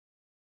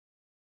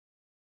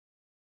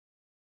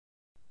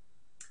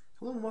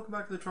Hello and welcome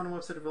back to the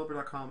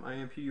TorontoWebsiteDeveloper.com. I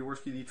am Peter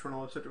Jaworski, the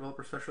Toronto website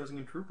developer specializing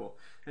in Drupal.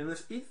 And in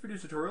this 8th video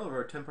tutorial of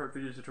our 10-part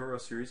video tutorial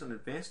series on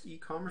advanced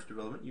e-commerce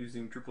development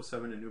using Drupal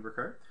 7 and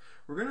Ubercart,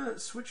 we're going to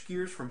switch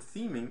gears from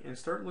theming and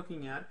start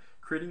looking at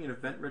creating an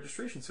event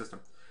registration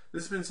system.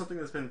 This has been something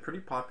that's been pretty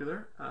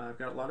popular. I've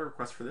got a lot of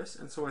requests for this,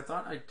 and so I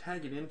thought I'd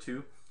tag it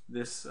into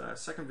this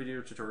second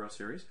video tutorial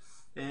series.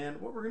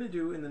 And what we're going to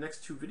do in the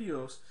next two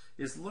videos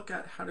is look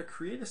at how to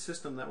create a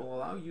system that will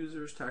allow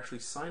users to actually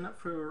sign up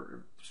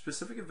for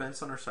specific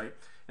events on our site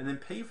and then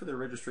pay for their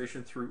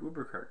registration through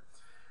Ubercart.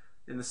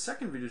 In the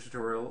second video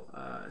tutorial,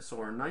 so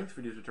our 9th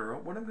video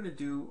tutorial, what I'm going to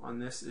do on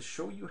this is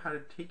show you how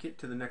to take it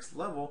to the next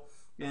level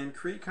and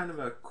create kind of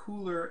a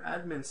cooler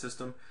admin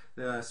system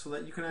so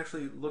that you can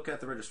actually look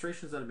at the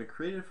registrations that have been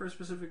created for a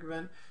specific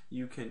event.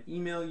 You can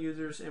email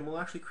users, and we'll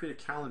actually create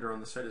a calendar on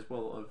the site as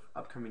well of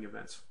upcoming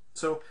events.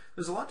 So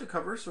there's a lot to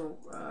cover, so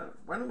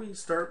why don't we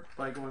start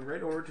by going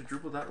right over to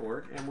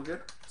Drupal.org and we'll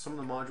get some of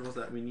the modules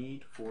that we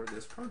need for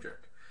this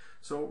project.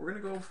 So we're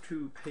going to go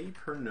to Pay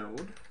Per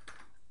Node,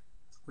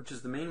 which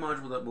is the main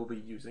module that we'll be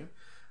using.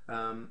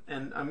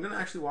 And I'm going to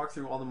actually walk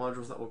through all the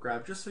modules that we'll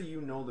grab just so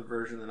you know the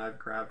version that I've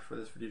grabbed for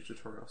this video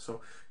tutorial.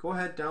 So go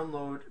ahead,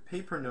 download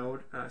Pay Per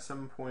Node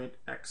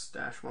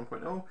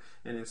 7.x-1.0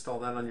 and install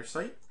that on your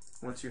site.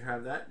 Once you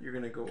have that, you're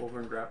going to go over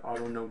and grab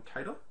Auto Node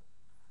Title.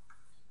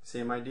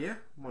 Same idea,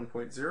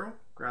 1.0,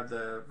 grab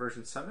the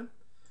version 7.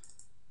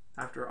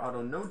 After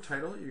Auto Node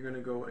Title, you're going to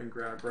go and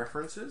grab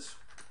References.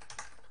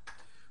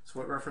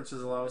 So what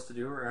references allow us to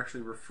do are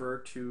actually refer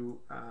to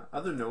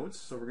other nodes.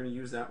 So we're going to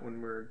use that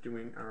when we're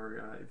doing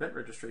our event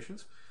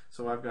registrations.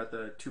 So I've got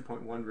the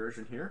 2.1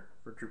 version here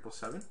for Drupal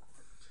 7.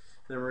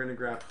 Then we're going to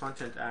grab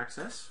Content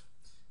Access.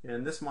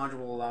 And this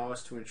module will allow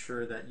us to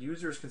ensure that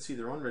users can see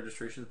their own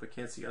registrations but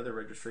can't see other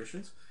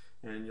registrations.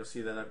 And you'll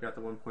see that I've got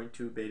the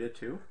 1.2 beta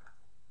 2.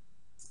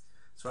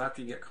 So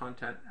after you get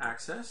Content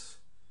Access,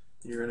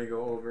 you're going to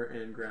go over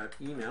and grab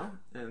Email,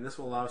 and this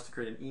will allow us to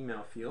create an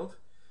email field.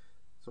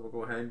 So we'll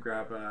go ahead and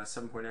grab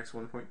 7.x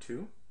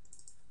 1.2,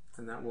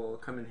 and that will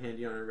come in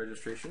handy on our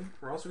registration.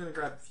 We're also going to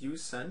grab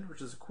Views Send, which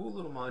is a cool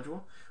little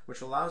module which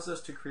allows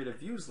us to create a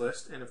views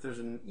list, and if there's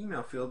an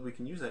email field, we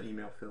can use that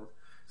email field.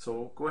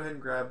 So go ahead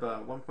and grab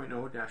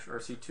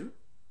 1.0-RC2,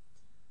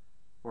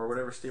 or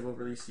whatever stable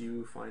release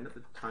you find at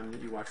the time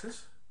that you watch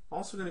this.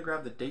 Also going to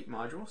grab the Date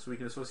module so we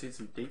can associate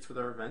some dates with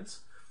our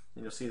events.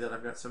 And you'll see that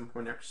I've got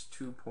 7.x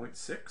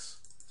 2.6.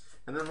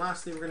 And then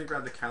lastly, we're going to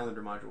grab the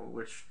Calendar module,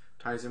 which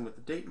ties in with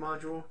the Date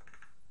module.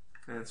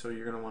 And so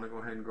you're going to want to go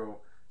ahead and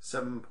go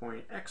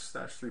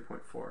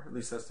 7.x-3.4. At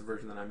least that's the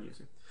version that I'm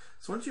using.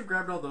 So once you've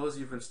grabbed all those,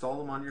 you've installed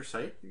them on your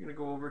site, you're going to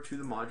go over to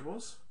the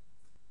modules.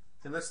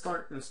 And let's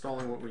start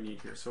installing what we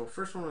need here. So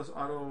first one was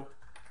auto,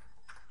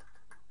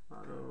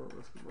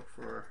 let's look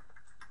for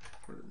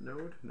the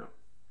node. No.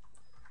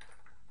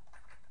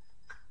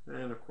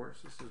 And of course,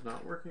 this is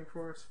not working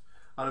for us.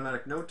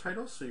 Automatic node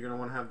titles, so you're going to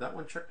want to have that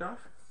one checked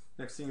off.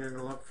 Next thing you're going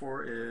to look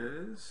for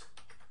is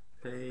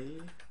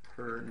Pay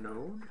Per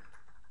Node.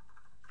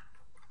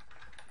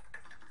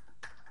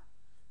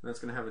 And that's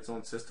going to have its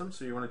own system,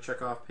 so you want to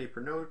check off Pay Per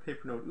Node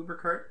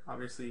Ubercart.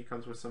 Obviously, it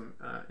comes with some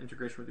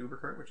integration with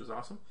Ubercart, which is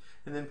awesome.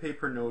 And then Pay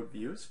Per Node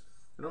Views.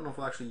 I don't know if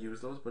we'll actually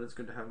use those, but it's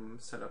good to have them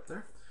set up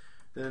there.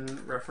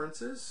 Then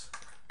References.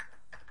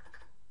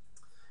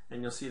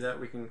 And you'll see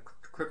that we can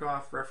click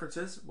off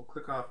references. We'll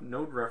click off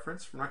node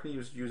reference. We're not going to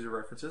use user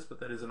references,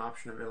 but that is an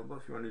option available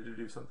if you wanted to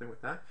do something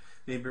with that.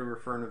 Maybe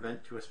refer an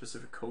event to a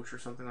specific coach or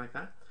something like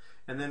that.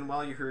 And then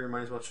while you're here, you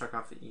might as well check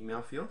off the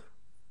email field.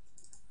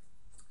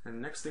 And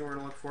next thing we're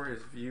going to look for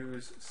is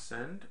Views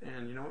Send.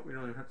 And you know what? We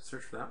don't even have to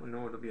search for that. We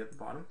know it'll be at the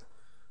bottom.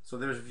 So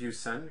there's Views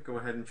Send. Go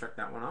ahead and check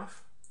that one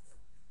off.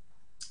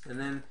 And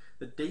then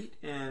the Date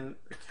and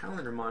the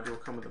Calendar module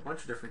come with a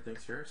bunch of different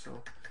things here.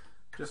 So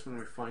just when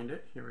we find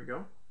it, here we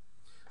go.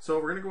 So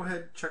we're going to go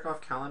ahead and check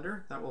off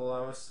Calendar. That will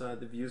allow us the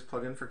Views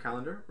plugin for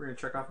Calendar. We're going to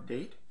check off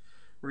Date.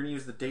 We're going to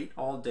use the Date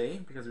all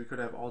day because we could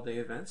have all day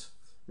events.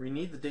 We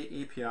need the Date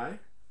API.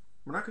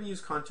 We're not going to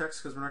use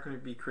context because we're not going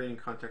to be creating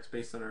context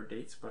based on our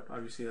dates, but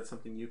obviously that's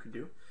something you could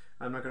do.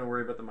 I'm not going to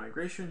worry about the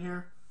migration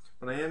here,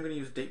 but I am going to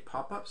use Date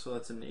Pop-Up, so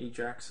that's an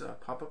Ajax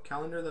pop-up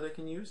calendar that I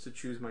can use to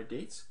choose my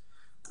dates.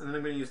 And then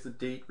I'm going to use the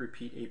Date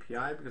Repeat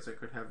API because I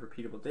could have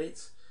repeatable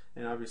dates,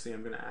 and obviously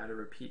I'm going to add a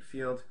repeat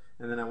field,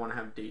 and then I want to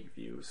have date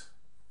views.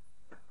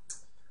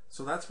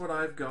 So that's what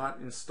I've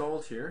got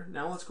installed here.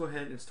 Now let's go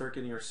ahead and start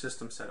getting our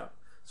system set up.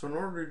 So in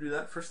order to do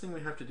that, first thing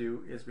we have to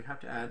do is we have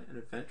to add an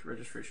event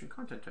registration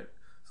content type.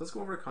 So let's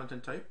go over to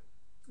content type,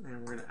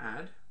 and we're going to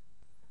add,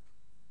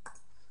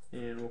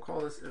 and we'll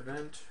call this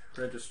event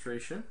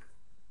registration.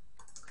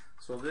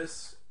 So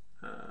this,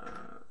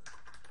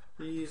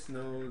 these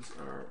nodes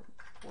are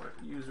what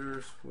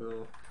users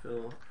will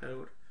fill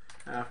out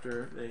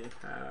after they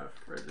have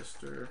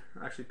registered,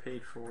 actually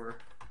paid for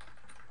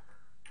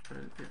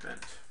an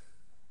event.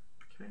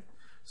 Okay.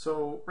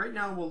 So right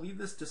now we'll leave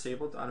this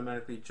disabled to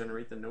automatically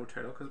generate the node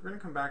title because we're going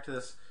to come back to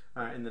this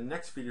in the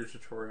next video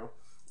tutorial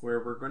where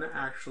we're going to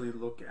actually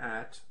look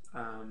at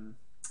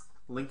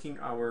linking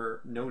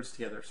our nodes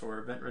together. So our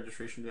event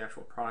registration, the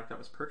actual product that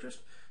was purchased.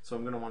 So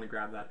I'm going to want to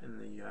grab that in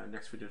the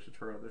next video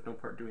tutorial. There's no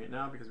point doing it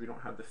now because we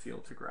don't have the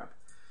field to grab.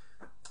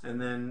 And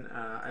then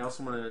I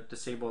also want to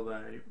disable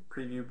the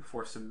preview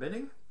before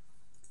submitting.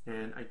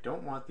 And I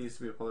don't want these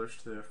to be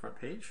published to the front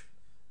page.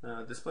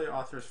 Display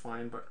author is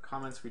fine, but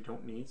comments we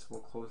don't need, so we'll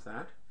close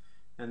that.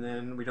 And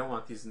then we don't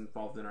want these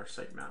involved in our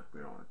sitemap.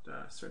 We don't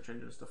want search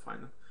engines to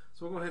find them.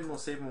 So we'll go ahead and we'll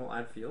save and we'll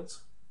add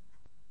fields.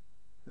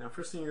 Now,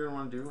 first thing you're going to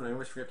want to do, and I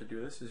always forget to do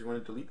this, is you want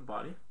to delete the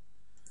body.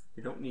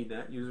 You don't need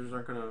that. Users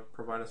aren't going to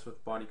provide us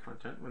with body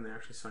content when they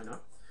actually sign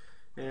up.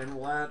 And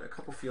we'll add a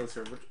couple fields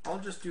here, which I'll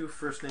just do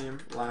first name,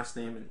 last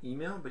name, and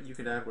email, but you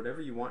could add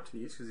whatever you want to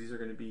these because these are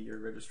going to be your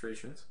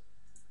registrations.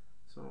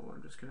 So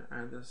I'm just going to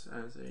add this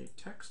as a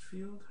text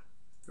field.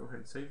 Go ahead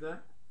and save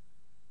that.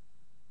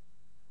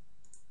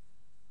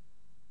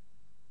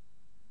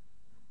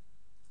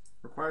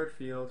 Required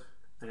field,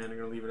 and I'm going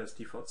to leave it as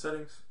default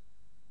settings.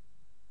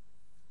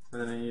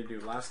 And then I need to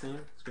do last name.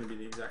 It's going to be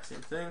the exact same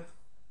thing.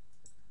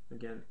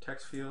 Again,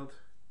 text field.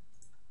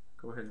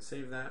 Go ahead and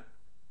save that.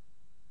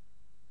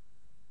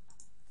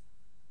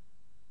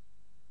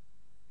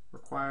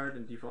 Required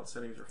and default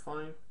settings are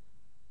fine.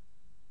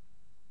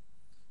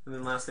 And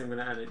then lastly, I'm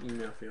going to add an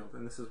email field,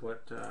 and this is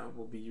what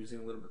we'll be using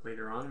a little bit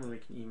later on when we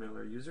can email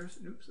our users.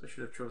 Oops, I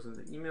should have chosen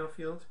the email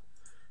field.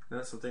 And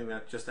that's something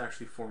that just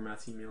actually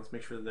formats emails,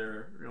 make sure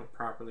they're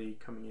properly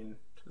coming in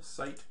to the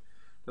site,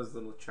 does a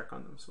little check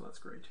on them, so that's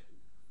great.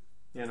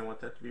 And I want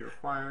that to be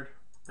required,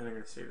 and I'm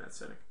going to save that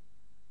setting.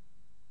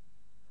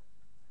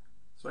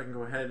 So I can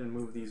go ahead and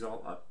move these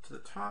all up to the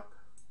top.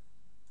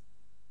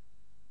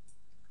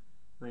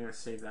 I'm going to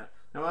save that.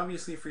 Now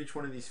obviously for each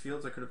one of these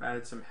fields I could have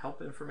added some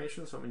help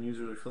information so when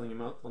users are filling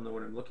them out they'll know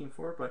what I'm looking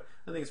for, but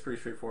I think it's pretty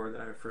straightforward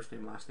that I have first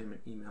name, last name,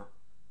 and email.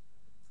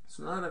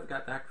 So now that I've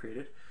got that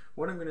created,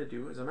 what I'm going to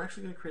do is I'm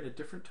actually going to create a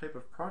different type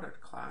of product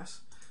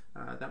class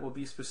that will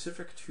be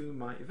specific to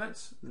my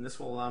events, and this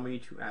will allow me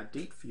to add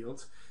date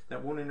fields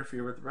that won't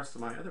interfere with the rest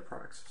of my other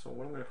products. So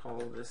what I'm going to call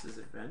this is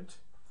event.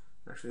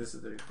 Actually this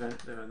is the event,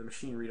 the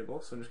machine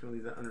readable, so I'm just going to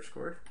leave that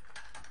underscored.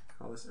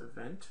 Call this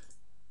event.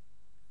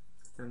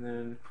 And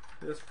then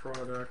this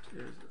product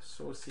is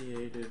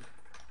associated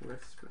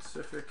with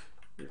specific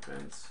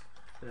events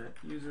that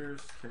users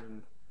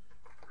can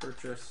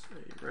purchase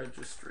a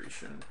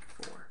registration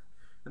for.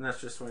 And that's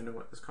just so I know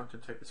what this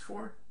content type is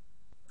for.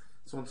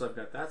 So once I've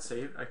got that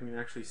saved, I can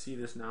actually see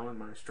this now in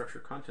my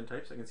structured content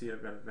types. I can see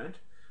I've got event.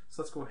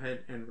 So let's go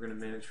ahead and we're going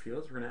to manage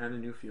fields. We're going to add a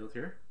new field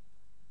here.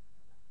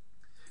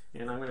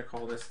 And I'm going to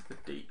call this the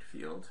date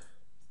field.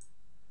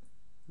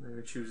 I'm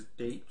going to choose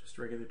date, just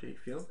a regular date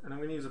field, and I'm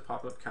going to use a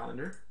pop-up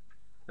calendar.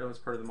 That was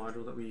part of the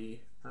module that we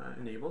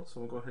enabled, so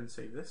we'll go ahead and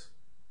save this.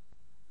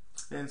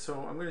 And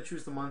so I'm going to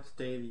choose the month,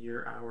 day, the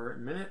year, hour,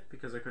 and minute,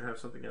 because I could have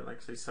something at like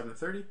say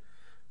 7:30.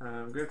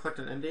 I'm going to collect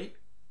an end date,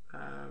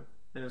 and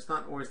it's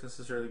not always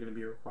necessarily going to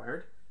be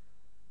required.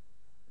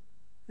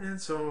 And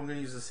so I'm going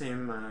to use the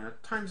same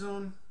time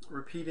zone,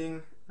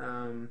 repeating.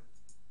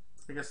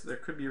 I guess there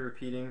could be a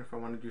repeating if I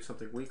want to do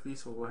something weekly,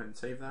 so we'll go ahead and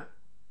save that.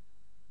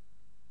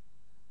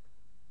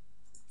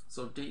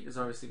 So date is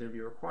obviously going to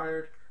be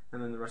required,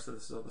 and then the rest of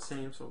this is all the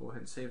same, so we'll go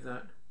ahead and save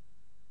that.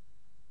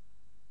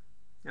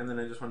 And then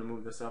I just want to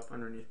move this up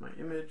underneath my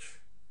image.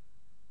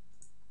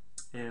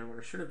 And what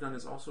I should have done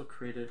is also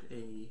created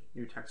a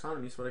new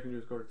taxonomy. So what I can do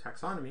is go to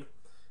taxonomy,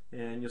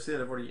 and you'll see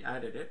that I've already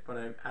added it, but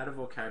I've added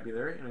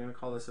vocabulary, and I'm going to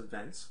call this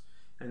events.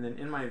 And then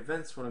in my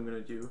events, what I'm going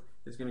to do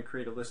is going to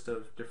create a list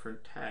of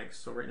different tags.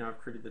 So right now I've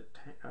created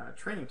the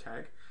training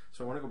tag.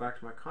 So I want to go back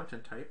to my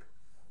content type,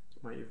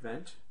 my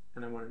event,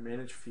 and I want to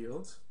manage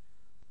fields.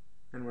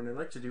 And what I'd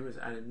like to do is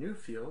add a new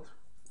field,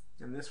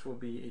 and this will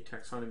be a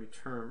taxonomy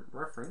term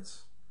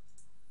reference.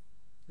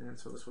 And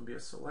so this will be a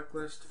select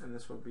list, and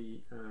this will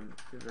be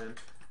event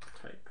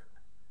type.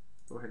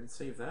 Go ahead and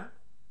save that.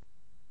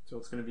 So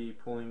it's going to be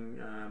pulling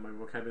my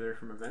vocabulary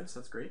from events.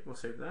 That's great. We'll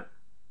save that.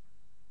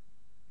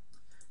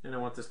 And I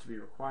want this to be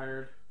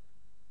required.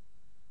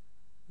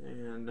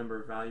 And number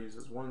of values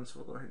is 1, so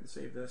we'll go ahead and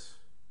save this.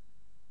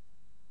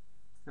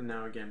 And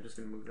now again, I'm just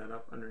going to move that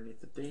up underneath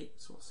the date,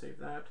 so we'll save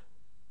that.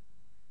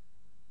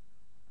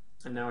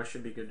 And now I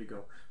should be good to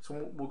go.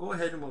 So we'll go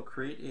ahead and we'll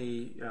create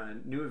a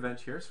new event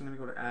here. So I'm going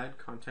to go to add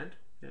content,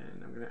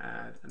 and I'm going to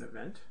add an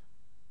event.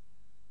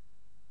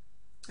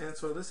 And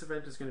so this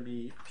event is going to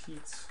be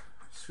Pete's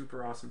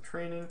super awesome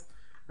training.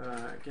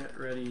 Get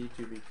ready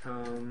to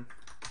become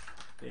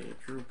a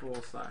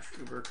Drupal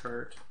 /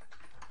 Ubercart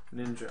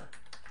ninja.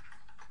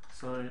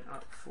 Sign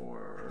up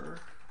for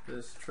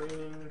this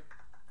training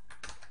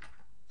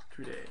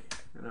today.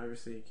 And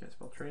obviously you can't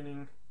spell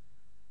training.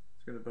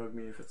 It's going to bug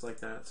me if it's like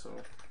that, so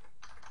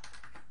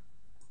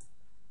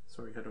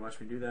you had to watch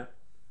me do that.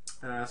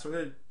 So I'm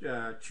going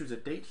to choose a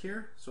date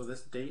here. So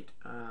this date,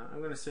 I'm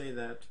going to say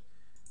that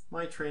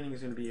my training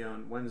is going to be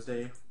on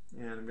Wednesday,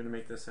 and I'm going to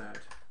make this at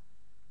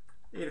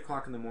 8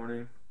 o'clock in the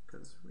morning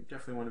because we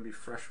definitely want to be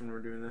fresh when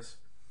we're doing this.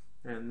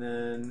 And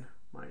then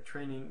my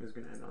training is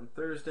going to end on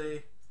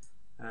Thursday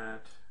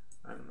at,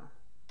 I don't know,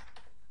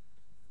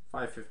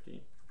 5:15.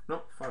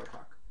 Nope, 5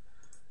 o'clock.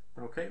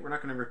 Okay, we're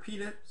not going to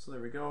repeat it, so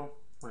there we go.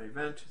 My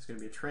event is going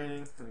to be a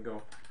training. I'm going to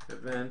go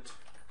event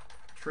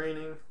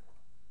training.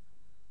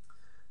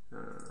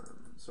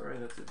 Sorry,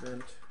 that's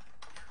event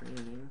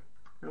training.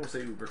 I won't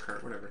say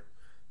Ubercart, whatever.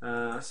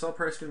 Sell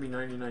price is going to be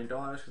 $99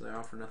 because I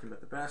offer nothing but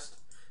the best.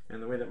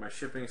 And the way that my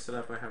shipping is set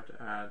up, I have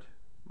to add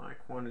my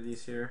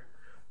quantities here.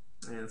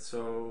 And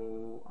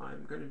so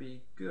I'm going to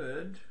be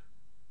good.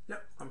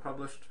 Yep, I'm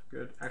published.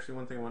 Good. Actually,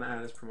 one thing I want to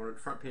add is promoted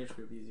front page.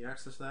 We have easy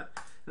access to that.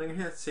 And I'm going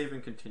to hit save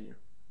and continue.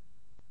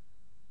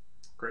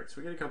 Great, so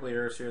we get a couple of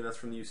errors here. That's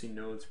from the UC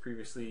nodes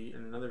previously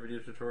in another video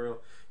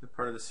tutorial. It's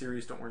part of the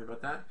series, don't worry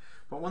about that.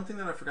 But one thing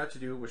that I forgot to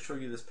do was show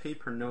you this pay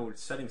per node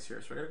settings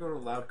here. So I got to go to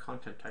allowed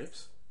content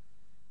types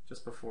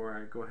just before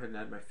I go ahead and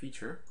add my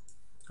feature.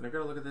 And I've got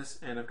to look at this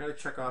and I've got to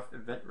check off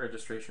event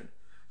registration.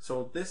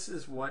 So this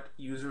is what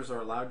users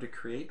are allowed to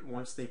create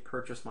once they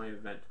purchase my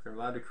event. They're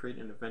allowed to create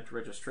an event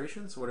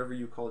registration. So whatever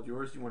you called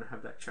yours, you want to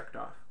have that checked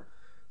off.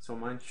 So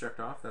mine's checked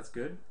off, that's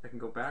good. I can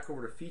go back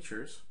over to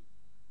features.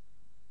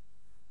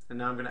 And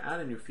now I'm going to add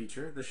a new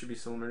feature. This should be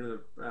similar to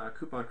the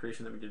coupon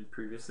creation that we did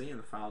previously in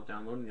the file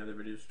download in the other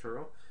video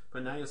tutorial.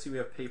 But now you'll see we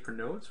have pay per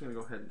node, so I'm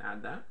going to go ahead and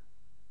add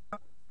that.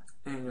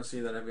 And you'll see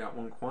that I've got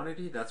one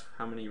quantity. That's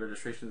how many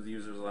registrations the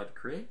user is allowed to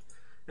create.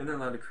 And they're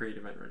allowed to create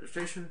event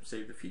registration,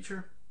 save the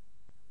feature.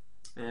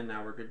 And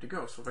now we're good to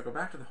go. So if I go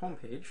back to the home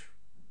page,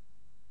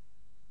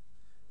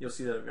 you'll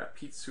see that I've got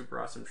Pete's super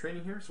awesome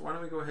training here. So why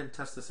don't we go ahead and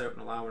test this out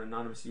and allow an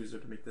anonymous user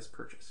to make this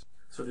purchase.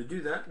 So to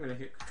do that, I'm going to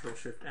hit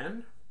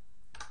Control-Shift-N.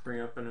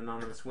 Bring up an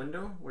anonymous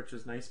window, which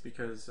is nice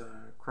because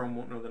Chrome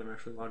won't know that I'm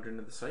actually logged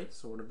into the site,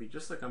 so it'll be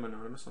just like I'm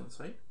anonymous on the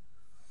site.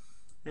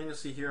 And you'll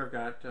see here I've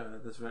got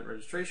this event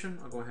registration.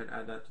 I'll go ahead and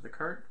add that to the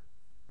cart.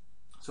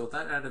 So with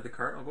that added to the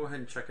cart, I'll go ahead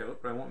and check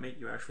out, but I won't make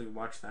you actually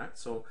watch that.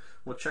 So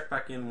we'll check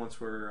back in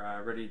once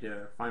we're ready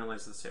to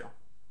finalize the sale.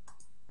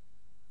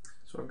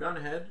 So I've gone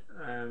ahead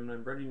and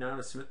I'm ready now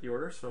to submit the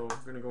order, so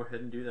I'm going to go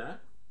ahead and do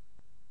that.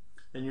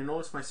 And you'll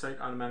notice my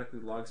site automatically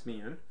logs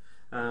me in.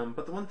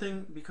 But the one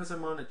thing, because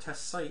I'm on a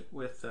test site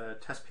with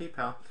test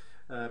PayPal,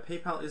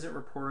 PayPal isn't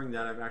reporting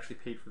that I've actually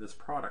paid for this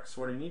product.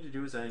 So what I need to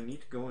do is I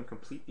need to go and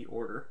complete the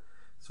order.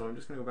 So I'm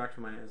just going to go back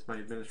to as my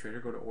administrator,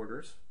 go to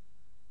orders.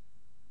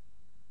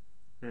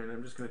 And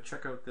I'm just going to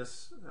check out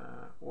this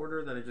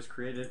order that I just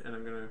created, and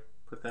I'm going to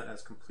put that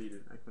as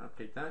completed. I can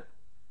update that.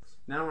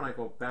 Now when I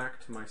go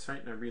back to my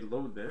site and I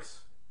reload this,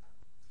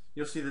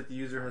 you'll see that the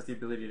user has the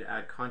ability to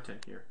add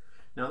content here.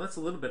 Now that's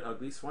a little bit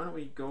ugly, so why don't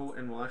we go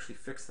and we'll actually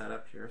fix that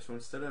up here. So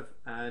instead of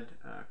add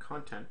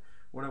content,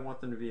 what I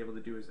want them to be able to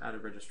do is add a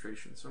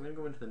registration. So I'm going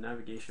to go into the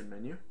navigation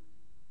menu,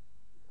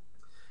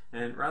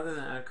 and rather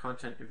than add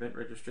content event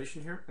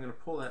registration here, I'm going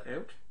to pull that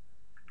out,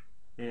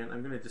 and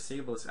I'm going to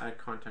disable this add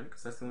content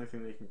because that's the only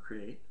thing they can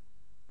create.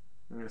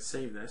 I'm going to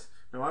save this.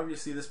 Now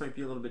obviously this might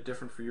be a little bit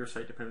different for your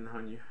site depending on how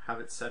you have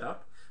it set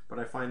up, but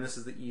I find this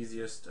is the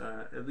easiest,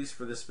 at least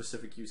for this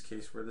specific use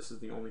case where this is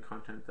the only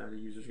content that a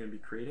user is going to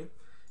be creating.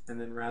 And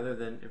then rather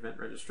than event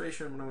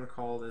registration, what I'm going to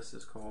call this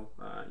is called,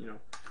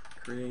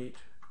 create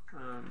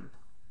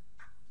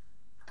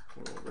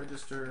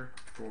register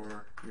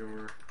for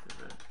your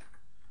event.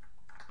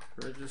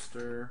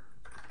 Register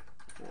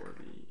for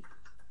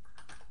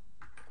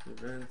the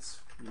events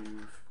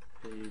you've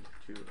paid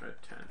to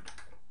attend.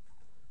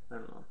 I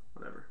don't know,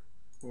 whatever.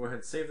 We'll go ahead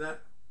and save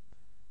that.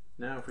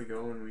 Now if we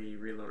go and we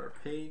reload our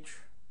page,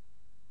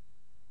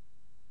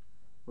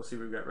 we'll see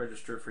we've got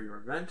register for your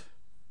event.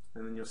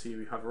 And then you'll see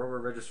we hover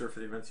over register for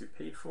the events you've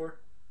paid for.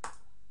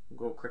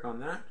 We'll go click on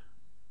that.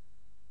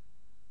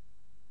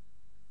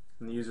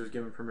 And the user is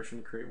given permission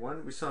to create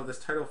one. We still have this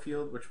title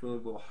field, which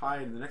we'll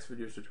hide in the next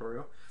video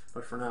tutorial.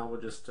 But for now, we'll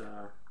just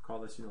call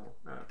this,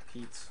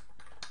 Pete's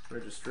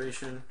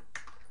registration,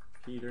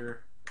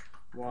 Peter,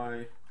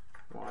 y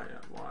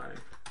at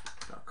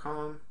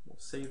y.com. We'll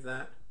save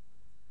that.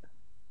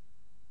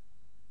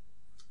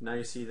 Now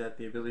you see that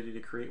the ability to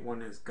create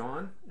one is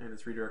gone, and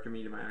it's redirected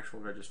me to my actual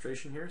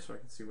registration here, so I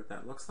can see what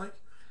that looks like.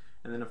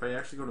 And then if I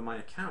actually go to my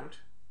account,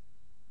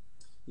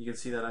 you can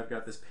see that I've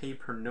got this pay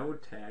per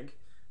node tag,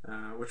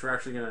 which we're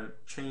actually going to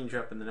change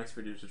up in the next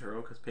video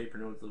tutorial because pay per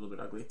node is a little bit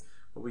ugly.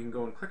 But we can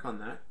go and click on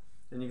that,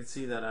 and you can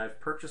see that I've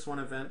purchased one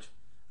event,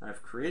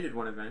 I've created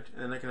one event,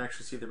 and then I can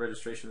actually see the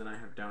registration that I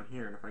have down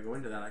here. And if I go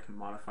into that, I can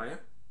modify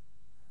it.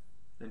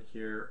 And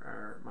here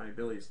are my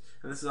abilities.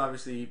 And this is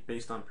obviously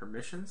based on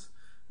permissions.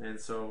 And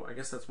so I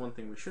guess that's one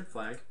thing we should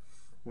flag.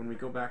 When we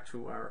go back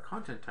to our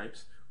content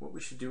types, what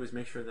we should do is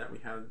make sure that we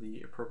have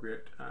the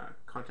appropriate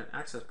content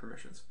access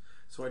permissions.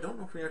 So I don't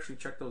know if we actually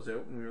checked those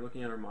out when we were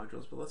looking at our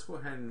modules, but let's go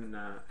ahead and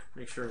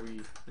make sure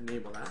we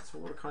enable that. So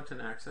we'll go to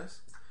content access,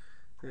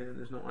 and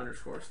there's no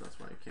underscore, so that's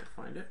why I can't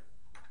find it.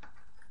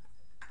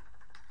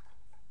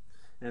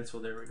 And so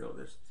there we go.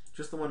 There's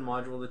just the one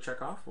module to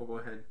check off. We'll go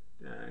ahead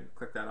and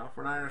click that off.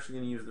 We're not actually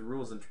going to use the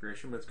rules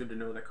integration, but it's good to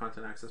know that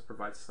content access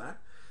provides us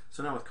that.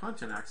 So now with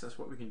content access,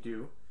 what we can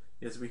do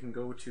is we can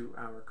go to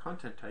our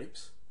content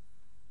types.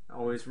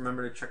 Always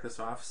remember to check this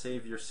off,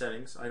 save your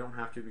settings. I don't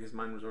have to because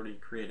mine was already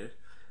created.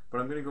 but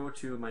I'm going to go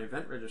to my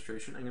event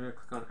registration. I'm going to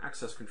click on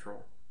access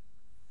control.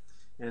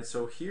 And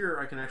so here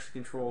I can actually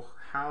control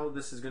how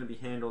this is going to be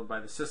handled by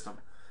the system.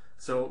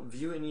 So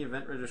view any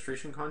event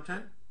registration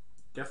content,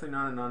 definitely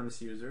not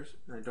anonymous users,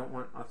 and I don't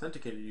want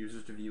authenticated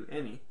users to view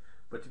any,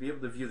 but to be able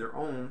to view their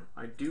own,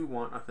 I do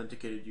want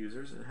authenticated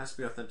users, and it has to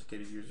be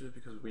authenticated users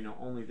because we know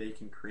only they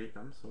can create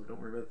them, so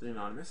don't worry about the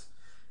anonymous.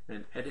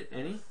 And edit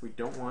any, we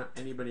don't want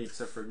anybody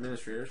except for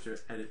administrators to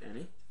edit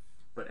any,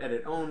 but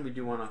edit own, we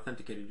do want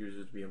authenticated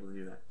users to be able to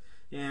do that.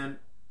 And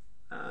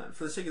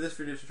for the sake of this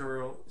video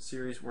tutorial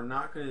series, we're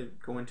not going to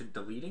go into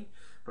deleting,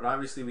 but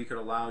obviously we could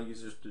allow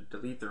users to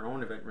delete their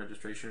own event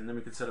registration, and then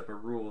we could set up a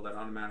rule that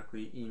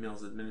automatically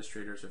emails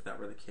administrators if that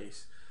were the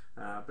case.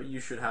 But you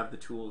should have the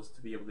tools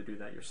to be able to do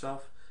that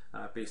yourself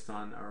based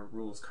on our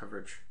rules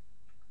coverage.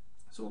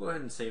 So we'll go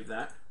ahead and save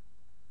that.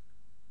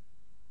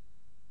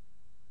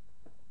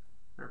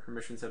 Our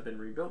permissions have been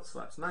rebuilt, so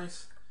that's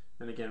nice.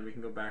 And again, we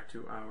can go back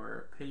to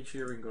our page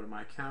here. We can go to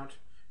my account,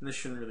 and this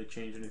shouldn't really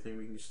change anything.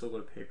 We can still go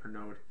to pay per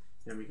node,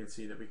 and we can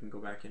see that we can go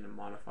back in and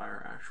modify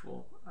our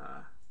actual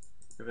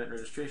event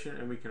registration,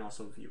 and we can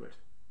also view it.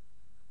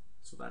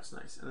 So that's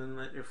nice. And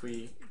then if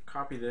we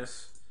copy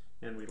this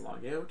and we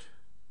log out,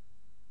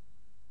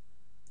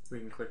 we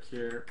can click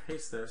here,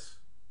 paste this,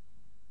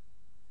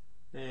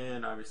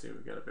 and obviously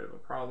we've got a bit of a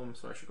problem,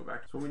 so I should go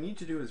back. So what we need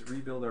to do is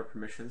rebuild our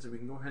permissions, and we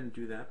can go ahead and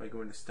do that by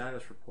going to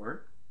status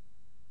report.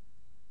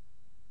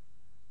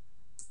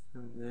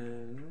 And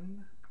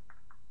then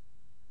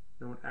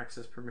don't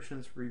access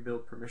permissions,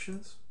 rebuild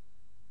permissions.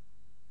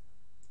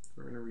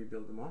 We're going to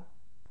rebuild them all.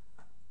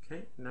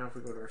 Okay, now if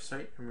we go to our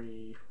site and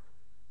we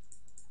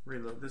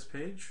reload this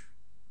page,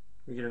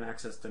 we get an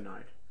access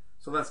denied.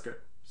 So that's good.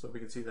 So we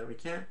can see that we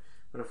can't,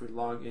 but if we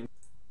log in,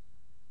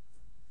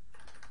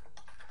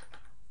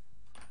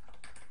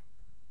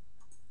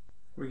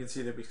 we can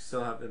see that we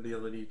still have the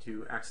ability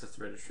to access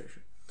the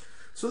registration.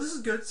 So this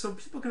is good. So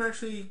people can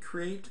actually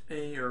create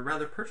or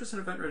rather purchase an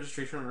event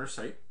registration on our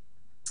site.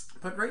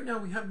 But right now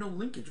we have no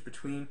linkage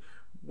between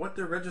what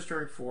they're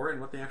registering for and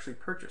what they actually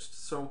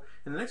purchased. So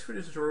in the next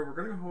video tutorial, we're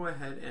going to go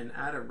ahead and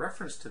add a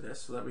reference to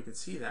this so that we can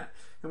see that.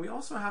 And we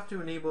also have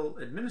to enable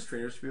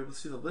administrators to be able to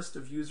see the list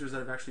of users that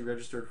have actually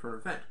registered for an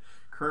event.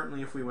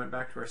 Currently, if we went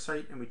back to our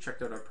site and we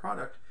checked out our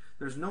product,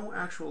 there's no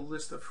actual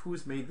list of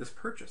who's made this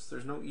purchase.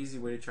 There's no easy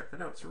way to check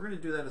that out. So we're going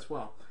to do that as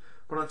well.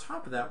 But on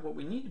top of that, what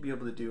we need to be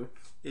able to do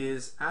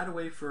is add a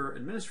way for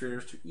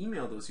administrators to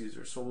email those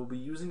users. So we'll be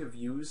using a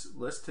views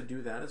list to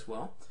do that as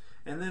well.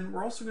 And then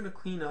we're also going to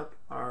clean up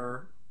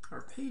our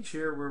page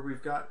here where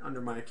we've got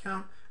under my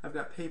account, I've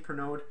got pay per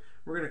node.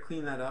 We're going to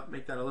clean that up,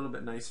 make that a little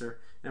bit nicer,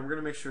 and we're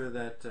going to make sure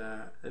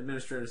that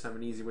administrators have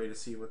an easy way to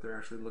see what they're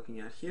actually looking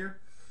at here.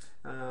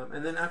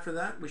 And then after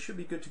that, we should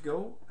be good to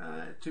go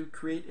to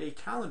create a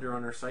calendar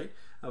on our site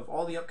of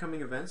all the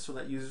upcoming events so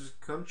that users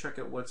can come check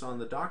out what's on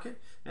the docket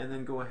and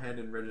then go ahead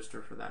and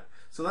register for that.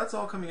 So that's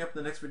all coming up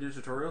in the next video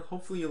tutorial.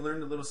 Hopefully you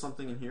learned a little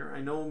something in here.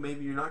 I know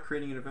maybe you're not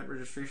creating an event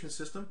registration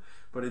system,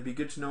 but it'd be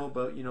good to know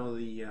about, you know,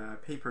 the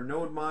pay per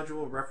node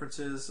module,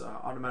 references,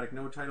 automatic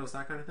node titles,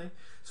 that kind of thing.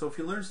 So if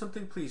you learned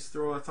something, please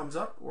throw a thumbs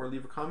up or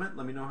leave a comment.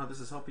 Let me know how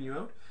this is helping you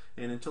out.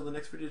 And until the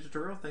next video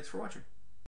tutorial, thanks for watching.